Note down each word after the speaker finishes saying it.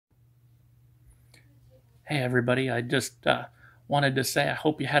Hey, everybody. I just wanted to say I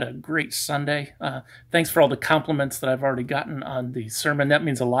hope you had a great Sunday. Thanks for all the compliments that I've already gotten on the sermon. That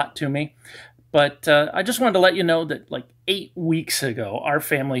means a lot to me. But I just wanted to let you know that like 8 weeks ago, our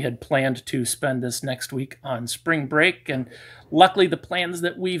family had planned to spend this next week on spring break. And luckily, the plans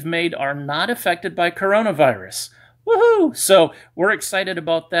that we've made are not affected by coronavirus. Woohoo! So we're excited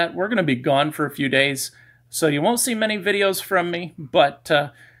about that. We're going to be gone for a few days. So you won't see many videos from me, but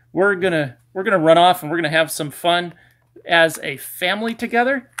we're gonna run off and we're gonna have some fun as a family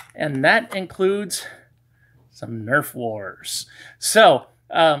together, and that includes some Nerf wars. So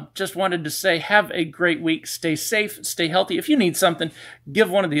just wanted to say have a great week. Stay safe, stay healthy. If you need something, give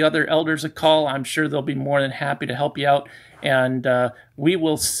one of the other elders a call. I'm sure they'll be more than happy to help you out, and we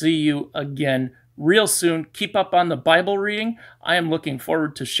will see you again real soon. Keep up on the Bible reading. I am looking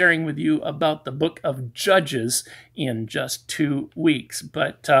forward to sharing with you about the book of Judges in just 2 weeks.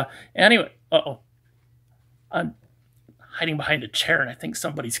 But anyway, I'm hiding behind a chair and I think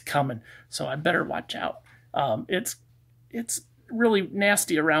somebody's coming, so I better watch out. It's really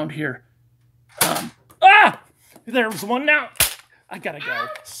nasty around here. There's one now. I gotta go.